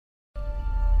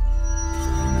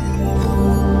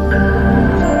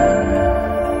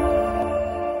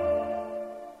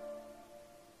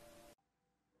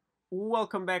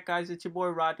welcome back, guys. It's your boy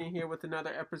Rodney here with another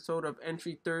episode of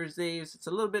Entry Thursdays. It's a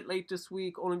little bit late this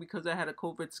week only because I had a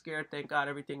COVID scare. Thank God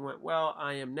everything went well.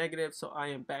 I am negative, so I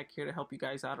am back here to help you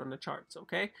guys out on the charts,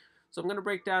 okay? So I'm going to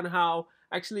break down how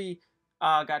I actually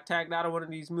got tagged out of one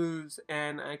of these moves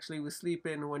and I actually was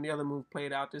sleeping when the other move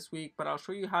played out this week. But I'll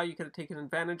show you how you could have taken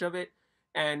advantage of it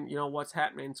and, what's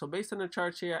happening. So based on the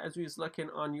charts here, as we was looking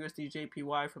on USD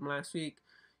JPY from last week,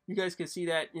 you guys can see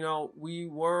that, we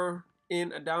were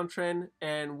in a downtrend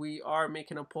and we are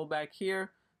making a pullback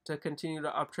here to continue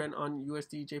the uptrend on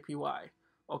USD JPY.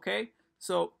 Okay,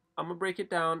 so I'm gonna break it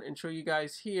down and show you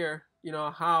guys here,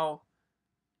 how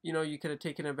you could have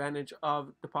taken advantage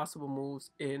of the possible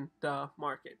moves in the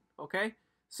market. Okay,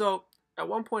 so at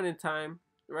one point in time,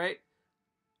 right,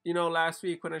 last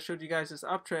week when I showed you guys this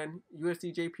uptrend,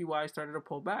 USD JPY started to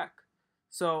pull back.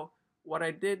 So what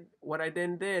I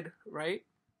then did, right,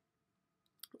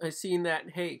 I seen that,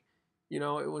 hey,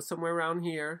 it was somewhere around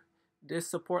here. This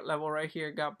support level right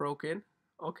here got broken.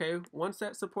 Okay, once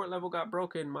that support level got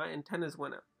broken, my antennas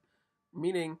went up,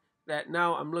 meaning that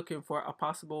now I'm looking for a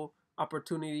possible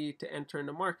opportunity to enter in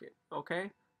the market.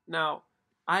 Okay, now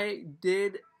I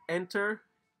did enter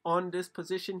on this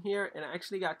position here and I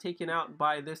actually got taken out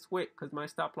by this wick because my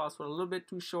stop loss was a little bit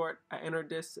too short. I entered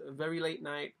this very late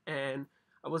night and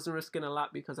I wasn't risking a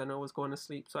lot because I know I was going to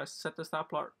sleep, so I set the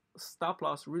stop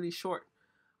loss really short.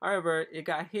 However, it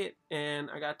got hit and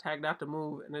I got tagged out the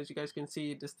move, and as you guys can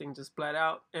see, this thing just bled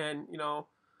out. And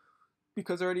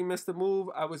because I already missed the move,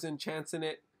 I was in chancing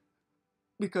it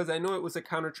because I know it was a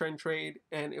counter trend trade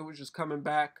and it was just coming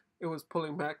back. It was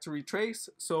pulling back to retrace.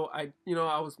 So I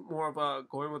was more of a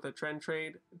going with a trend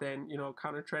trade than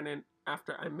counter trending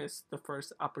after I missed the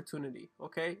first opportunity.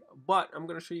 Okay, but I'm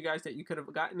gonna show you guys that you could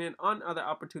have gotten in on other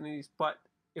opportunities, but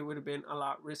it would have been a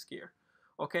lot riskier.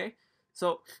 Okay.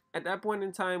 So at that point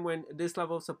in time when this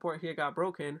level of support here got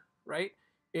broken, right,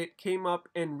 it came up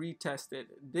and retested.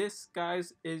 This,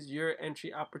 guys, is your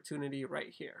entry opportunity right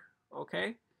here,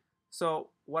 okay? So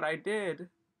what I did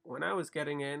when I was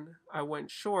getting in, I went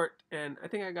short, and I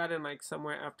think I got in like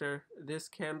somewhere after this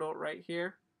candle right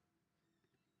here.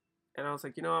 And I was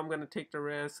like, I'm going to take the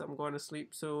risk. I'm going to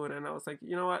sleep soon. And I was like,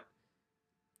 you know what?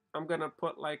 I'm going to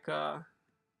put like I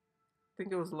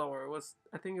think it was lower.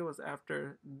 I think it was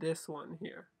after this one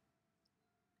here.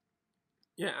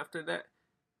 Yeah, after that.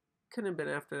 Couldn't have been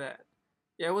after that.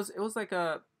 Yeah, it was like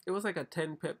a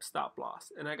 10 pip stop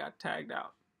loss and I got tagged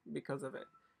out because of it.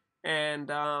 And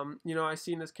I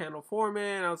seen this candle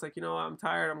forming. I was like, I'm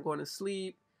tired, I'm going to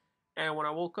sleep. And when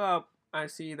I woke up, I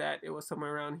see that it was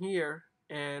somewhere around here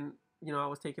and I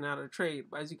was taken out of the trade.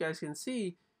 But as you guys can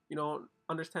see,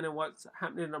 understanding what's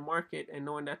happening in the market and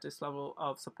knowing that this level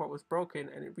of support was broken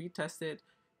and it retested,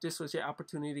 this was your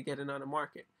opportunity to get in on the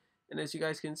market. And as you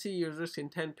guys can see, you're risking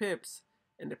 10 pips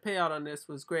and the payout on this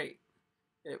was great.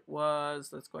 It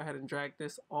was, let's go ahead and drag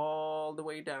this all the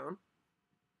way down.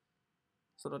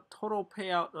 So the total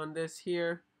payout on this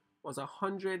here was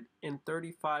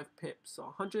 135 pips. So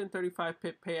 135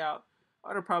 pip payout. I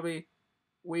would have probably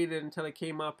waited until it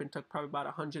came up and took probably about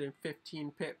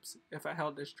 115 pips if I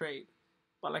held this trade.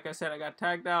 But like I said, I got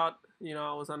tagged out.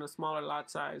 I was on a smaller lot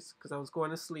size because I was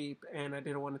going to sleep and I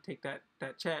didn't want to take that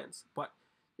chance. But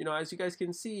as you guys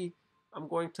can see, I'm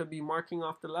going to be marking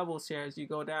off the levels here as you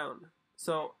go down.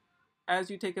 So as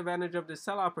you take advantage of this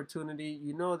sell opportunity,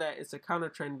 you know that it's a counter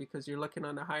trend because you're looking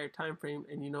on a higher time frame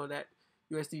and you know that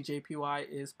USD JPY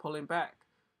is pulling back.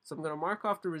 So I'm going to mark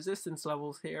off the resistance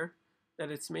levels here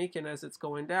that it's making as it's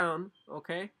going down,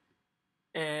 okay?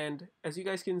 And as you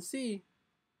guys can see,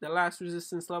 the last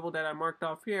resistance level that I marked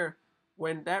off here,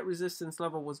 when that resistance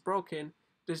level was broken,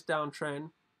 this downtrend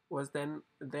was then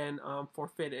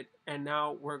forfeited, and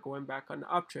now we're going back on the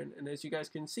uptrend. And as you guys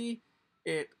can see,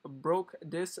 it broke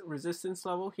this resistance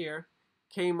level here,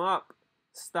 came up,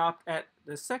 stopped at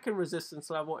the second resistance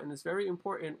level, and it's very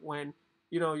important when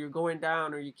you're going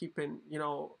down or you're keeping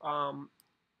the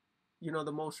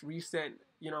most recent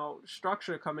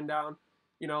structure coming down,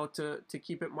 to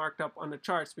keep it marked up on the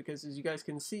charts, because as you guys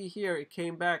can see here, it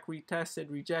came back, retested,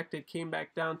 rejected, came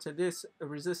back down to this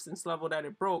resistance level that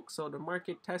it broke. So the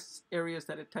market tests areas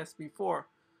that it tests before.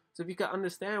 So if you can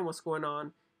understand what's going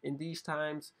on in these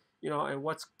times, and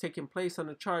what's taking place on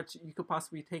the charts, you could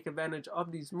possibly take advantage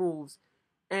of these moves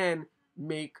and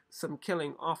make some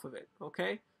killing off of it.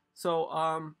 Okay, so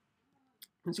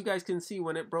as you guys can see,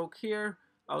 when it broke here,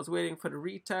 I was waiting for the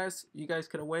retest. You guys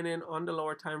could have went in on the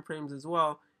lower time frames as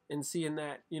well and seeing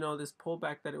that, this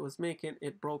pullback that it was making,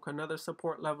 it broke another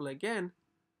support level again.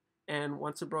 And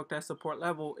once it broke that support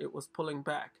level, it was pulling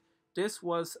back. This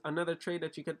was another trade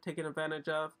that you could have taken advantage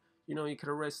of. You know, you could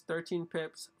have risked 13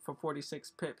 pips for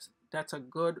 46 pips. That's a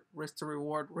good risk to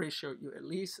reward ratio. You at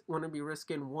least want to be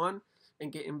risking 1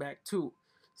 and getting back 2.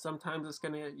 Sometimes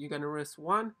you're gonna risk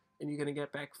 1 and you're gonna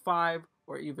get back 5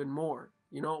 or even more.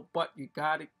 You know, but you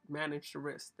gotta manage the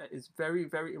risk. That is very,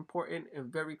 very important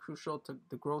and very crucial to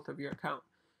the growth of your account.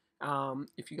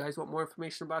 If you guys want more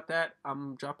information about that,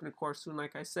 I'm dropping a course soon,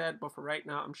 like I said. But for right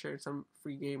now, I'm sharing some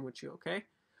free game with you, okay?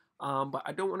 But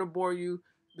I don't want to bore you.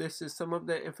 This is some of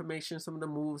the information, some of the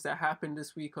moves that happened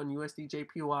this week on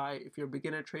USD/JPY. If you're a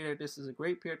beginner trader, this is a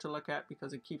great pair to look at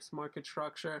because it keeps market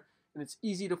structure and it's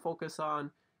easy to focus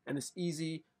on and it's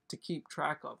easy to keep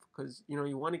track of because you know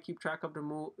you want to keep track of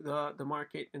the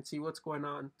market and see what's going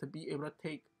on to be able to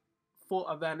take full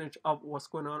advantage of what's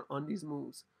going on these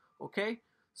moves. Okay,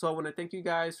 so I want to thank you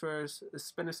guys for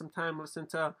spending some time listening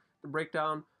to the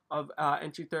breakdown of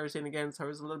Entry Thursday. And again, sorry I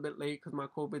was a little bit late because my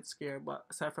COVID scare, but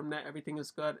aside from that, everything is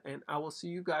good. And I will see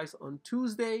you guys on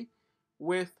Tuesday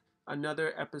with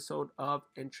another episode of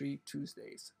Entry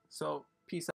Tuesdays. So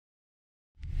peace out.